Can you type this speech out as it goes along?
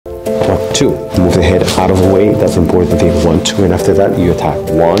2, move the head out of the way. That's the important thing. 1, 2, and after that you attack.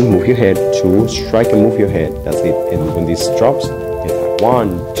 1, move your head. 2, strike and move your head. That's it. And when this drops, you attack.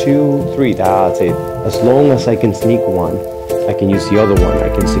 1, 2, 3. That's it. As long as I can sneak one, I can use the other one. I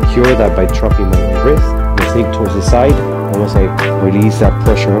can secure that by dropping my wrist and sneak towards the side. And once I release that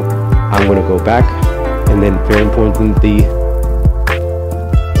pressure, I'm gonna go back. And then very importantly,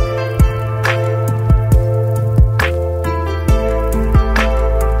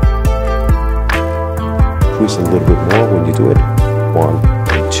 twist a little bit more when you do it. 1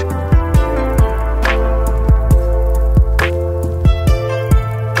 and 2.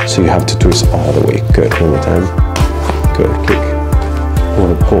 So you have to twist all the way. Good. One more time. Good. Kick. I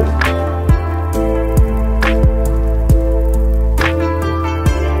want to pull.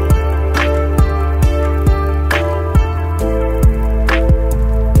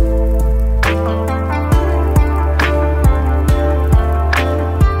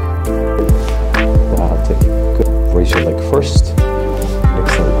 First,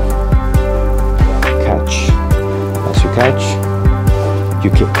 next time, catch. As you catch, you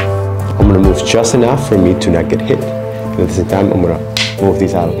kick. I'm gonna move just enough for me to not get hit. And at the same time, I'm gonna move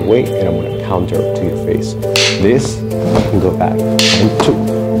this out of the way and I'm gonna counter to your face. This, I can go back. And 2.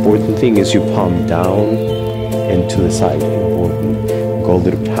 Important thing is you palm down and to the side. Important. Go a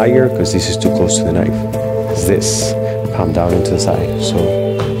little bit higher because this is too close to the knife. It's this. Palm down and to the side. So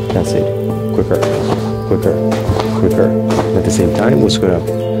that's it. Quicker, quicker. Quicker. At the same time, what's gonna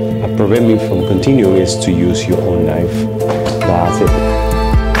prevent me from continuing is to use your own knife. That's it.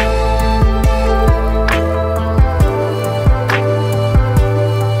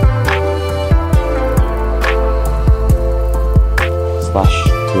 Slash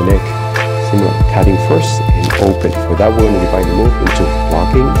to the neck. Similar. Cutting first and open. For that, we're gonna divide the move into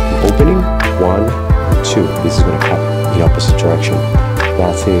blocking and opening. 1 and 2. This is gonna cut the opposite direction.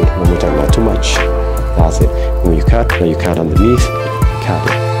 That's it. One more time, not too much. That's it. When you cut, now you cut underneath, cut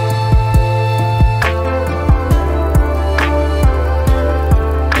it.